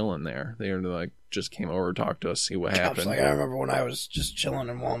just chilling there. They were like, just came over to talk to us, see what happened. Like, I remember when I was just chilling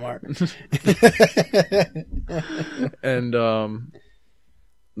in Walmart. And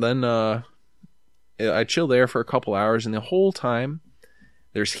then I chilled there for a couple hours, and the whole time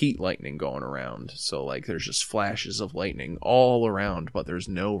there's heat lightning going around. So like there's just flashes of lightning all around, but there's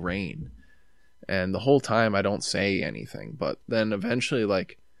no rain. And the whole time I don't say anything, but then eventually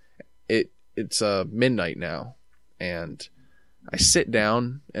like it's midnight now, and I sit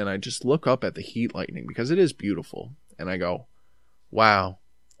down and I just look up at the heat lightning because it is beautiful, and I go, wow,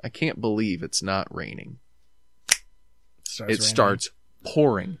 I can't believe it's not raining. It starts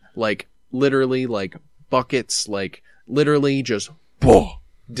pouring, like literally like buckets, like literally just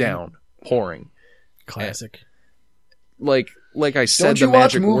down pouring. Classic. And, like I said, don't you the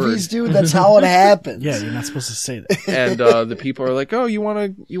watch magic movies, word. dude? That's how it happens. Yeah, you're not supposed to say that. And the people are like, "Oh, you wanna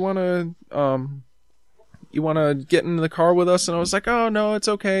get in the car with us?" And I was like, "Oh no, it's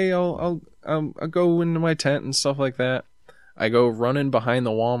okay. I'll go into my tent and stuff like that." I go running behind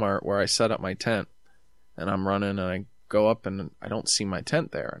the Walmart where I set up my tent, and I'm running, and I go up and I don't see my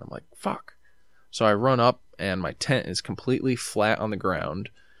tent there, and I'm like, "Fuck!" So I run up, and my tent is completely flat on the ground,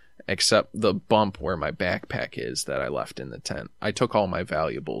 except the bump where my backpack is that I left in the tent. I took all my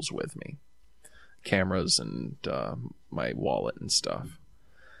valuables with me. Cameras and my wallet and stuff.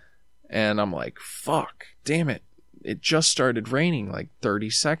 And I'm like, fuck, damn it. It just started raining like 30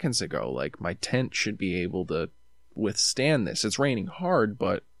 seconds ago. Like, my tent should be able to withstand this. It's raining hard,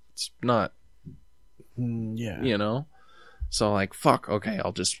 but it's not, Yeah. you know? So like, fuck, okay,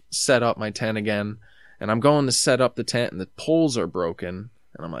 I'll just set up my tent again. And I'm going to set up the tent, and the poles are broken.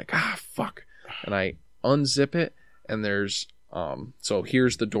 And I'm like, fuck. And I unzip it, and there's, so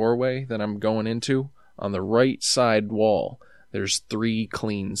here's the doorway that I'm going into. On the right side wall, there's 3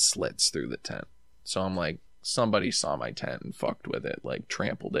 clean slits through the tent. So I'm like, somebody saw my tent and fucked with it, like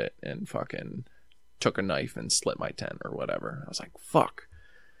trampled it and fucking took a knife and slit my tent or whatever. I was like, fuck.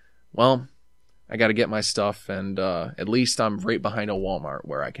 Well, I got to get my stuff, and at least I'm right behind a Walmart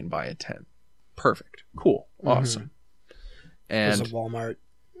where I can buy a tent. Perfect. Cool. Awesome. And There's a Walmart,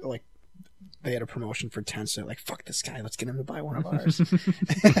 like, they had a promotion for tents. They're like, fuck this guy. Let's get him to buy one of ours.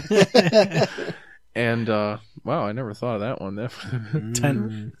 And, wow, I never thought of that one.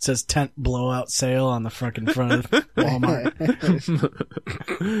 Tent, it says tent blowout sale on the fucking front of Walmart.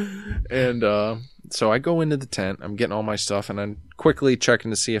 And, so I go into the tent, I'm getting all my stuff, and I'm quickly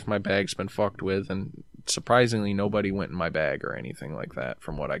checking to see if my bag's been fucked with, and surprisingly nobody went in my bag or anything like that,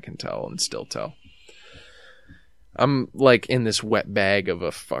 from what I can tell and still tell. I'm like in this wet bag of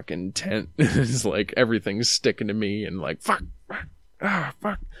a fucking tent. It's like everything's sticking to me, and like, fuck.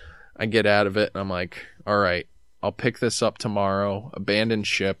 I get out of it, and I'm like, all right, I'll pick this up tomorrow. Abandoned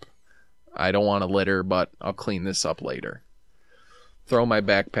ship. I don't want to litter, but I'll clean this up later. Throw my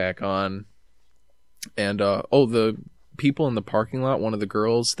backpack on. And, the people in the parking lot, one of the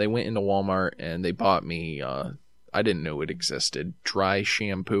girls, they went into Walmart and they bought me, I didn't know it existed, dry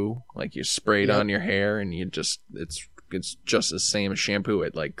shampoo. Like, you spray it on your hair, and you just, it's just the same as shampoo.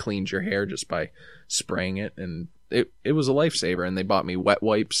 It like cleans your hair just by spraying it, and it was a lifesaver. And they bought me wet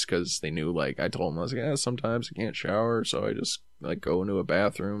wipes because they knew, like, I told them, I was like, sometimes I can't shower, so I just like go into a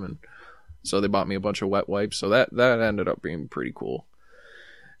bathroom, and so they bought me a bunch of wet wipes. So that ended up being pretty cool.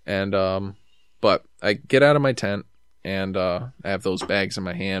 And but I get out of my tent, and I have those bags in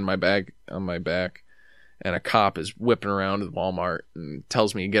my hand, my bag on my back, and a cop is whipping around at Walmart and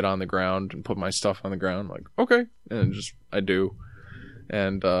tells me to get on the ground and put my stuff on the ground. I'm like, okay, and I do,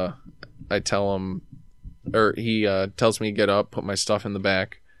 and I tell him, or he tells me to get up, put my stuff in the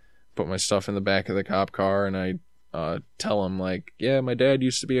back of the cop car, and I tell him, like, yeah, my dad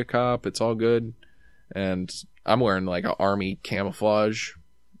used to be a cop, it's all good. And I'm wearing like an army camouflage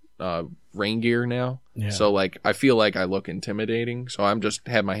rain gear now. Yeah. So like, I feel like I look intimidating, so I'm just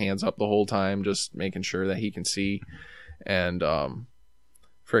had my hands up the whole time, just making sure that he can see. And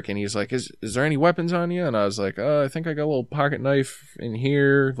frickin' he's like, is there any weapons on you? And I was like, I think I got a little pocket knife in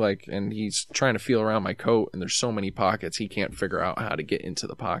here, like, and he's trying to feel around my coat, and there's so many pockets he can't figure out how to get into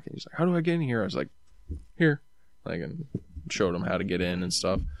the pocket. He's like, how do I get in here? I was like, here, like, and showed him how to get in and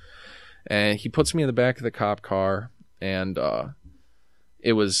stuff. And he puts me in the back of the cop car, and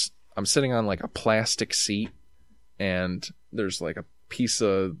I'm sitting on like a plastic seat, and there's like a piece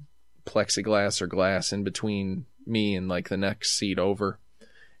of plexiglass or glass in between me and like the next seat over.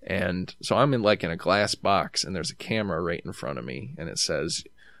 And so I'm in a glass box, and there's a camera right in front of me, and it says,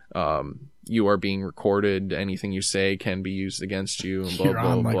 you are being recorded. Anything you say can be used against you, and blah, You're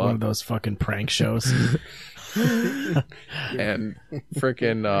blah, on like blah. one of those fucking prank shows. And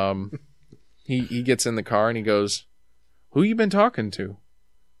frickin' he gets in the car, and he goes, who you been talking to?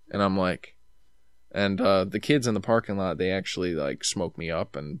 And I'm like, and the kids in the parking lot, they actually like smoked me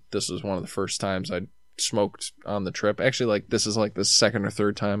up, and this was one of the first times I'd smoked on the trip. Actually, like, this is like the second or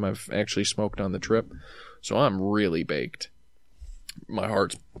third time I've actually smoked on the trip, so I'm really baked. My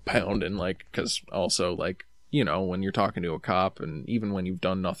heart's pounding, like, because also, like, you know, when you're talking to a cop, and even when you've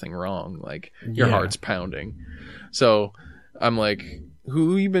done nothing wrong, like, your heart's pounding. So I'm like,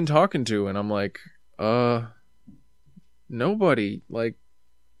 who you been talking to? And I'm like, nobody. Like,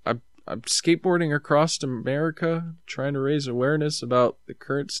 I'm skateboarding across America, trying to raise awareness about the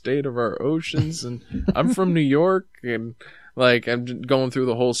current state of our oceans, and I'm from New York, and like, I'm going through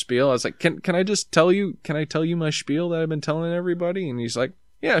the whole spiel. I was like, can I just tell you? Can I tell you my spiel that I've been telling everybody? And he's like,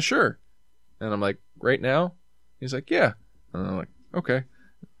 yeah, sure. And I'm like, right now? He's like, yeah. And I'm like, okay.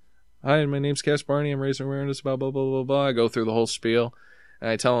 Hi, my name's Cass Barney. I'm raising awareness about blah blah blah blah. I go through the whole spiel,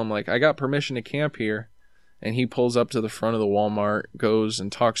 and I tell him, like, I got permission to camp here. And he pulls up to the front of the Walmart, goes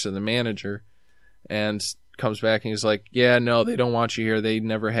and talks to the manager, and comes back, and he's like, yeah, no, they don't want you here. They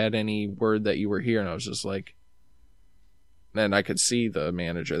never had any word that you were here. And I was just like, and I could see the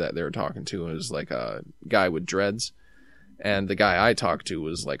manager that they were talking to was like a guy with dreads. And the guy I talked to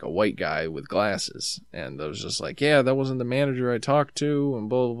was like a white guy with glasses. And I was just like, yeah, that wasn't the manager I talked to, and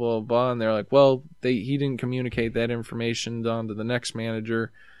blah, blah, blah, blah. And they're like, well, he didn't communicate that information on to the next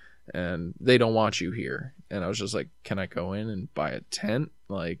manager, and they don't want you here. And I was just like, can I go in and buy a tent?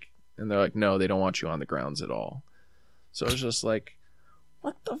 Like, and they're like, no, they don't want you on the grounds at all. So I was just like,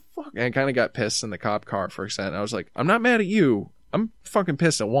 what the fuck? And I kind of got pissed in the cop car for a second. I was like, I'm not mad at you. I'm fucking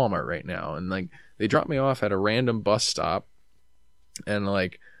pissed at Walmart right now. And like, they dropped me off at a random bus stop. And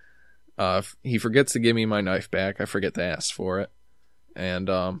like, he forgets to give me my knife back. I forget to ask for it. And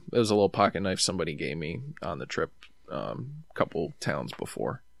it was a little pocket knife somebody gave me on the trip couple towns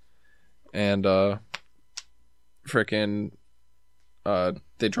before. And frickin'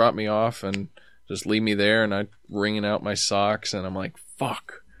 they dropped me off and just leave me there, and I'm wringing out my socks, and I'm like,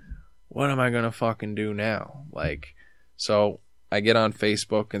 fuck, what am I gonna fucking do now? Like, so I get on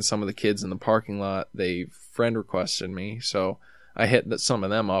Facebook, and some of the kids in the parking lot, they friend requested me, so I hit some of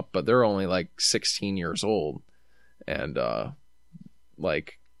them up, but they're only like 16 years old. And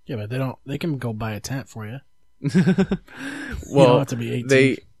like, yeah, but they can go buy a tent for you. well, you don't have to be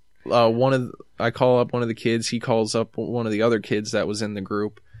 18. I call up one of the kids, he calls up one of the other kids that was in the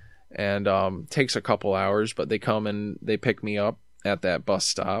group, and takes a couple hours, but they come and they pick me up at that bus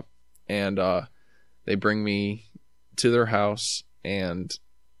stop, and they bring me to their house, and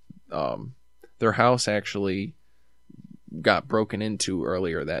their house actually got broken into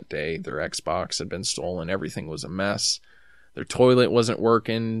earlier that day. Their Xbox had been stolen. Everything was a mess. Their toilet wasn't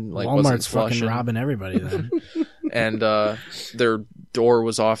working. Like, Walmart's wasn't flushing. fucking robbing everybody then. And their door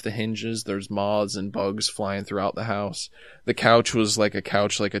was off the hinges. There's moths and bugs flying throughout the house. The couch was like a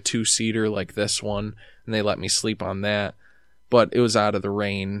 2-seater like this one, and they let me sleep on that. But it was out of the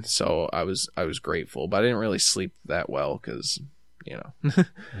rain, so I was grateful. But I didn't really sleep that well because, you know.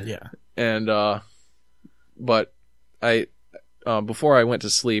 Yeah. And but I before I went to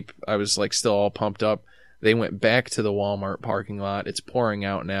sleep, I was like still all pumped up. They went back to the Walmart parking lot. It's pouring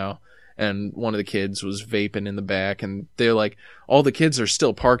out now. And one of the kids was vaping in the back, and they're like, all the kids are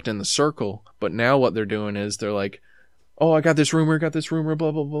still parked in the circle, but now what they're doing is they're like, oh, I got this rumor,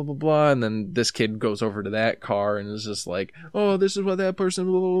 blah, blah, blah, blah, blah. And then this kid goes over to that car and is just like, oh, this is what that person,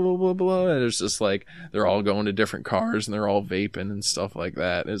 blah, blah, blah, blah, blah. And it's just like, they're all going to different cars and they're all vaping and stuff like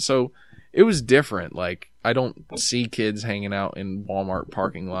that. And so it was different. Like, I don't see kids hanging out in Walmart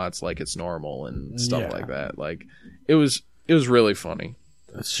parking lots like it's normal and stuff like that. Like, it was really funny.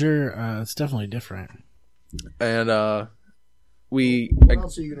 Sure, it's definitely different. And What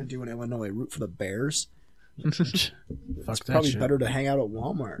else are you gonna do in Illinois? Root for the Bears? Fuck It's that probably shit. better to hang out at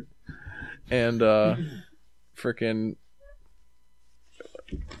Walmart. And frickin'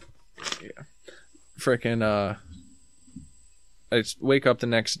 I just wake up the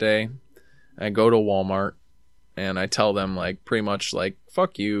next day, I go to Walmart, and I tell them, like, pretty much, like,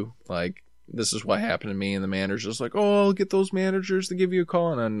 fuck you, like, this is what happened to me. And the manager's just like, oh, I'll get those managers to give you a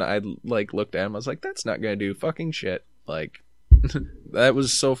call. And I like looked at him, I was like, that's not gonna do fucking shit. Like, that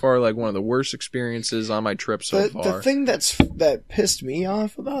was so far like one of the worst experiences on my trip so far. The thing that pissed me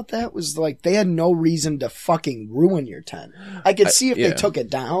off about that was, like, they had no reason to fucking ruin your tent. I could see if they took it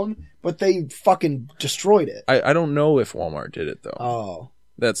down, but they fucking destroyed it. I don't know if Walmart did it though. Oh.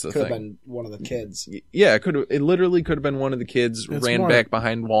 That's the Could have thing. been one of the kids. Yeah, it literally could have been one of the kids It's ran more- back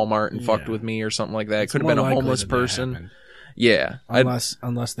behind Walmart and fucked Yeah. with me or something like that. It It's could have more been a likely homeless that person. happened. Yeah.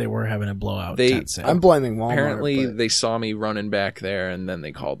 Unless they were having a blowout They- tent sale. I'm blaming Walmart. Apparently but they saw me running back there, and then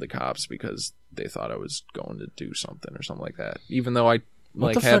they called the cops because they thought I was going to do something or something like that. Even though I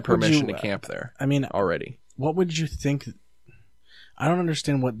What the had fuck would permission you- to camp there I mean, already. what would you think? I don't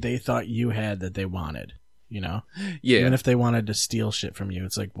understand what they thought you had that they wanted. You know, Yeah. even if they wanted to steal shit from you,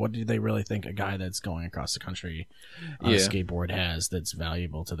 it's like, what do they really think a guy that's going across the country on a skateboard has that's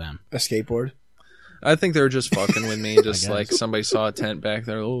valuable to them? a skateboard. I think they were just fucking with me. Just guess. like somebody saw a tent back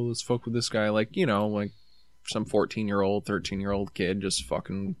there. Oh, let's fuck with this guy. Like, you know, like some 14-year-old, 13-year-old kid just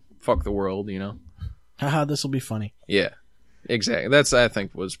fucking fuck the world, you know? Haha, this will be funny. Yeah, exactly. That's, I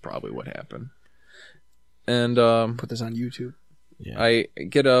think, was probably what happened. And Put this on YouTube. Yeah. I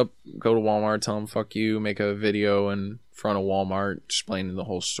get up, go to Walmart, tell them fuck you, make a video in front of Walmart explaining the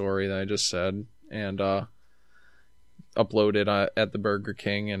whole story that I just said, and upload it at the Burger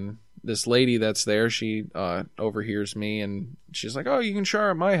King. And this lady that's there, she overhears me, and she's like, oh, you can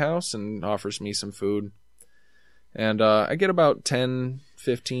shower at my house, and offers me some food. And I get about 10,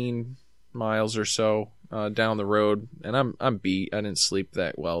 15 miles or so down the road, and I'm beat. I didn't sleep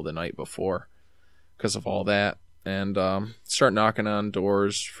that well the night before because of all that. And start knocking on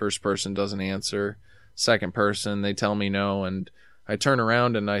doors. First person doesn't answer. second person. They tell me no, and I turn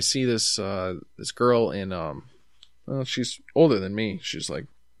around and I see this this girl in well, she's older than me. She's like,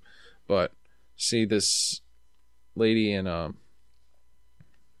 but see this lady in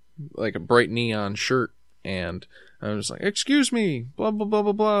like a bright neon shirt, and I'm just like, excuse me, blah blah blah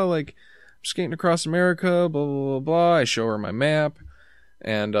blah blah, like I'm skating across America, blah blah blah blah. I show her my map,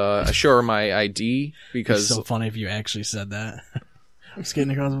 and I show her my ID because It's so funny if you actually said that. I'm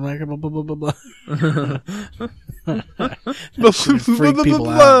skating across America, blah, blah, blah, blah, blah. That should freak people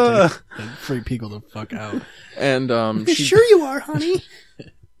out. Dude. That'd freak people the fuck out. and she, Sure you are, honey.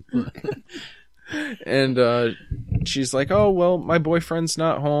 and she's like, oh well, my boyfriend's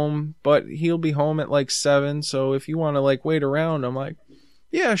not home, but he'll be home at like 7, so if you want to like wait around. I'm like,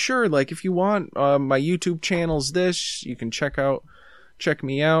 yeah, sure, like if you want, my YouTube channel's this, you can check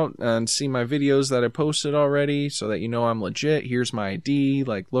me out and see my videos that I posted already so that you know I'm legit. Here's my ID,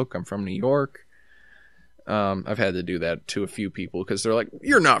 like look, I'm from New York. I've had to do that to a few people because they're like,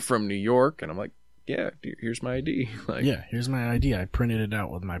 you're not from New York, and I'm like, yeah, here's my ID. Like, yeah, here's my ID. I printed it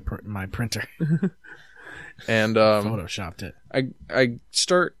out with my printer. And photoshopped it. I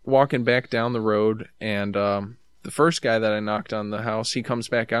start walking back down the road, and the first guy that I knocked on the house, he comes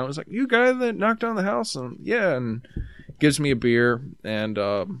back out and is like, you guy that knocked on the house? And yeah, and gives me a beer, and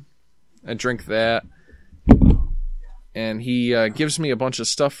I drink that, and he gives me a bunch of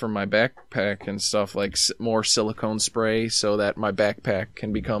stuff from my backpack and stuff, like more silicone spray so that my backpack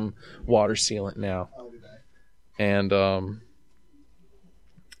can become water sealant now. And I'm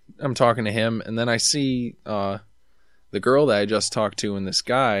talking to him, and then I see the girl that I just talked to and this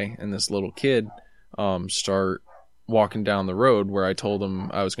guy and this little kid start walking down the road where I told them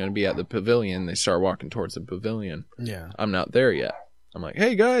I was going to be at the pavilion. They start walking towards the pavilion. Yeah. I'm not there yet. I'm like,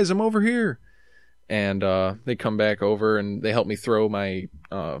 hey guys, I'm over here. And they come back over and they help me throw my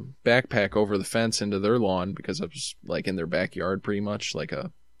backpack over the fence into their lawn because I was like in their backyard, pretty much like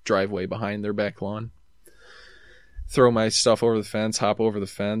a driveway behind their back lawn. Throw my stuff over the fence, hop over the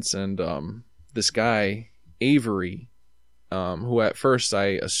fence, and this guy, Avery, who at first I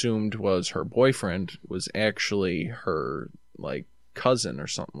assumed was her boyfriend, was actually her like cousin or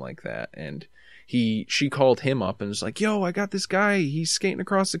something like that. And she called him up and was like, yo, I got this guy. He's skating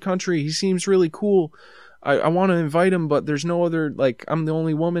across the country. He seems really cool. I want to invite him, but there's no other, like, I'm the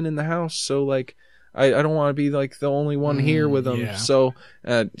only woman in the house. So like, I don't want to be like the only one here with him. Yeah. So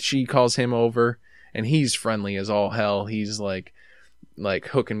she calls him over, and he's friendly as all hell. He's like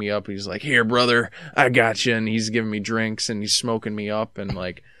hooking me up. He's like, here, brother, I got you. And he's giving me drinks and he's smoking me up. And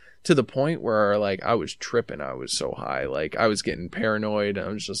like, to the point where like I was tripping. I was so high. Like I was getting paranoid. I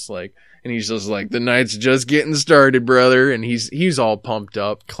was just like, and he's just like, the night's just getting started, brother. And he's all pumped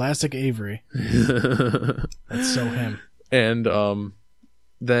up. Classic Avery. That's so him. And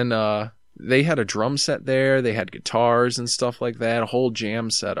then they had a drum set there. They had guitars and stuff like that. A whole jam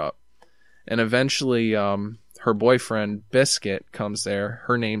set up. And eventually, her boyfriend, Biscuit, comes there.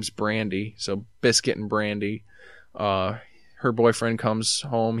 Her name's Brandy. So Biscuit and Brandy. Her boyfriend comes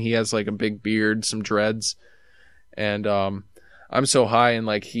home. He has like a big beard, some dreads. And I'm so high, and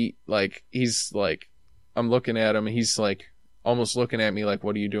like he's like, I'm looking at him, and he's like almost looking at me like,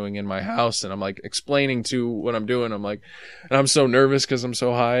 what are you doing in my house? And I'm like explaining to what I'm doing. I'm like, and I'm so nervous because I'm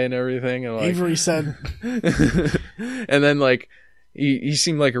so high and everything. And like, Avery said. And then like, he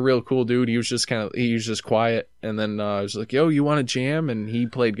seemed like a real cool dude. He was just quiet. And then I was like, yo, you want to jam? And he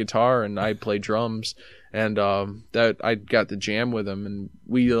played guitar and I played drums. And that I got to jam with him. And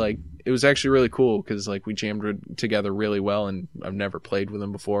we like, it was actually really cool because like we jammed together really well. And I've never played with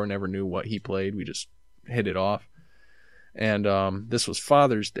him before. Never knew what he played. We just hit it off. And this was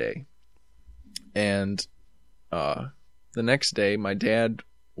Father's Day. And the next day, my dad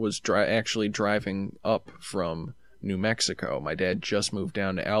was actually driving up from New Mexico. My dad just moved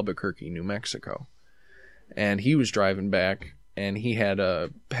down to Albuquerque, New Mexico, and he was driving back, and he had a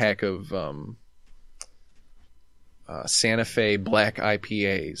pack of Santa Fe black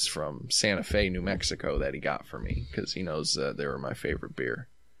IPAs from Santa Fe, New Mexico that he got for me because he knows they were my favorite beer.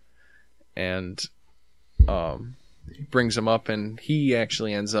 And he brings them up, and he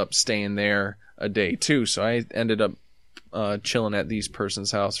actually ends up staying there a day too. So I ended up chilling at these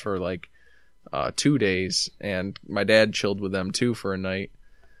person's house for like 2 days, and my dad chilled with them too for a night.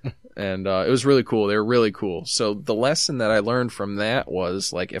 And it was really cool. They were really cool. So the lesson that I learned from that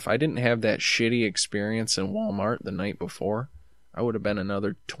was like, if I didn't have that shitty experience in Walmart the night before, I would have been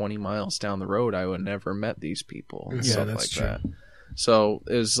another 20 miles down the road. I would have never met these people and stuff like true. that. So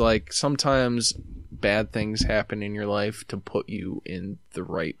it was like, sometimes bad things happen in your life to put you in the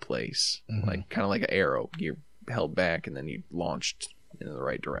right place. Mm-hmm. Like kind of like an arrow. You're held back and then you launched in the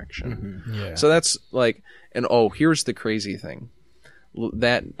right direction. Yeah. So that's like, and here's the crazy thing.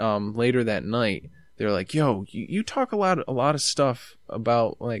 That later that night, they're like, "Yo, you talk a lot of stuff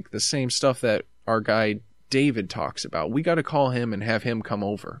about like the same stuff that our guy David talks about. We got to call him and have him come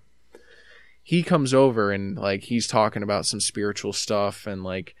over." He comes over and like he's talking about some spiritual stuff, and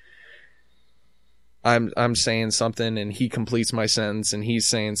like I'm saying something and he completes my sentence, and he's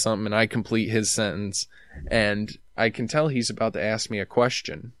saying something and I complete his sentence, and I can tell he's about to ask me a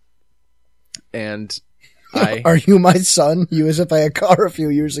question. And Are you my son? You was hit by a car a few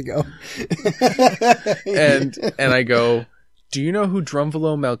years ago. and I go, "Do you know who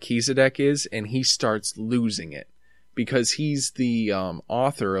Drumvalo Melchizedek is?" And he starts losing it, because he's the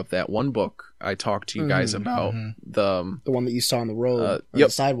author of that one book I talked to you guys about, the one that you saw on the road, or yep.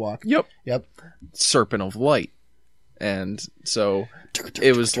 the sidewalk. Yep. Serpent of Light. And so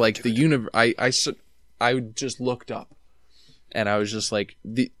it was like the universe. I just looked up, and I was just like,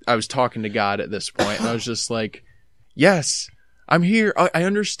 I was talking to God at this point, and I was just like, "Yes, I'm here. I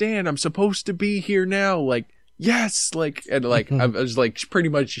understand. I'm supposed to be here now. Like, yes." Like, and like, I was like pretty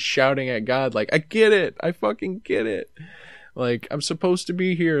much shouting at God, like, "I get it. I fucking get it. Like, I'm supposed to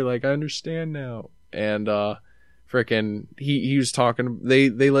be here. Like, I understand now." And, frickin' he was talking, they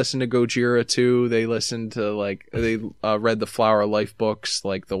listened to Gojira too. They listened to like, they, read the Flower of Life books,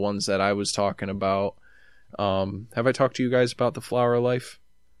 like the ones that I was talking about. Have I talked to you guys about the Flower of Life?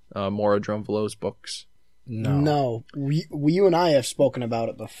 Maura Drumvalo's books? No. You and I have spoken about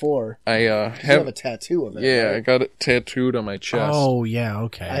it before. I have a tattoo of it. Yeah, right? I got it tattooed on my chest. Oh yeah,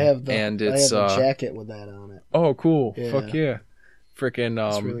 okay. I have the and it's I have a jacket with that on it. Oh, cool! Yeah. Fuck yeah! Frickin'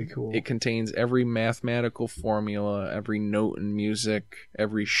 It's really cool. It contains every mathematical formula, every note in music,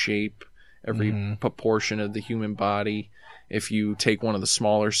 every shape, every proportion of the human body. If you take one of the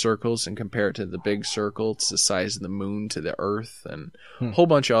smaller circles and compare it to the big circle, it's the size of the moon to the earth, and a whole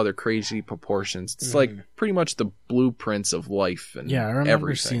bunch of other crazy proportions. It's like pretty much the blueprints of life and yeah, I remember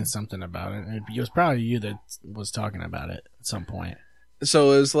everything. seeing something about it. It was probably you that was talking about it at some point.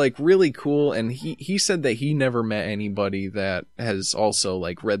 So it was like really cool, and he said that he never met anybody that has also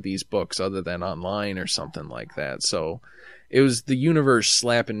like read these books other than online or something like that. So it was the universe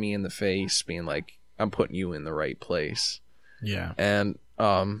slapping me in the face, being like, "I'm putting you in the right place." Yeah. And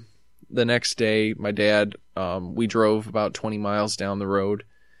the next day, my dad, we drove about 20 miles down the road,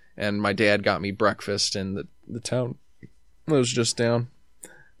 and my dad got me breakfast in the town that was just down,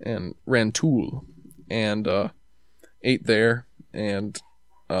 and Rantoul, and ate there, and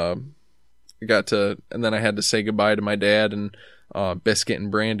and then I had to say goodbye to my dad and Biscuit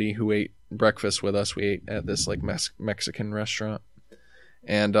and Brandy, who ate breakfast with us. We ate at this like Mexican restaurant,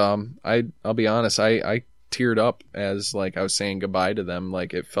 and I'll be honest, I teared up as like I was saying goodbye to them.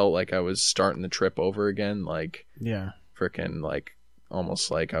 Like it felt like I was starting the trip over again. Like, yeah, freaking like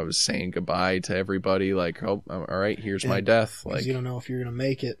almost like I was saying goodbye to everybody. Like, "Oh, all right, here's my death." Like, you don't know if you're gonna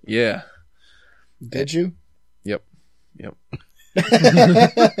make it. Yeah. Did you? Yep. All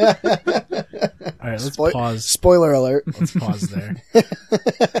right, let's pause. Spoiler alert. Let's pause there.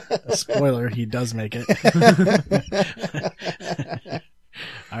 A spoiler, he does make it.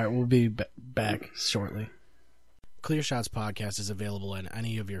 All right, we'll be back shortly. Clear Shots Podcast is available on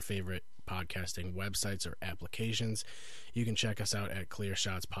any of your favorite podcasting websites or applications. You can check us out at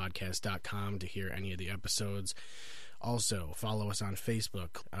clearshotspodcast.com to hear any of the episodes. Also, follow us on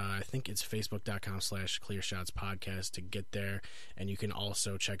Facebook. I think it's facebook.com/clearshotspodcast to get there. And you can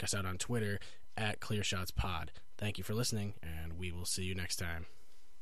also check us out on Twitter at clearshotspod. Thank you for listening, and we will see you next time.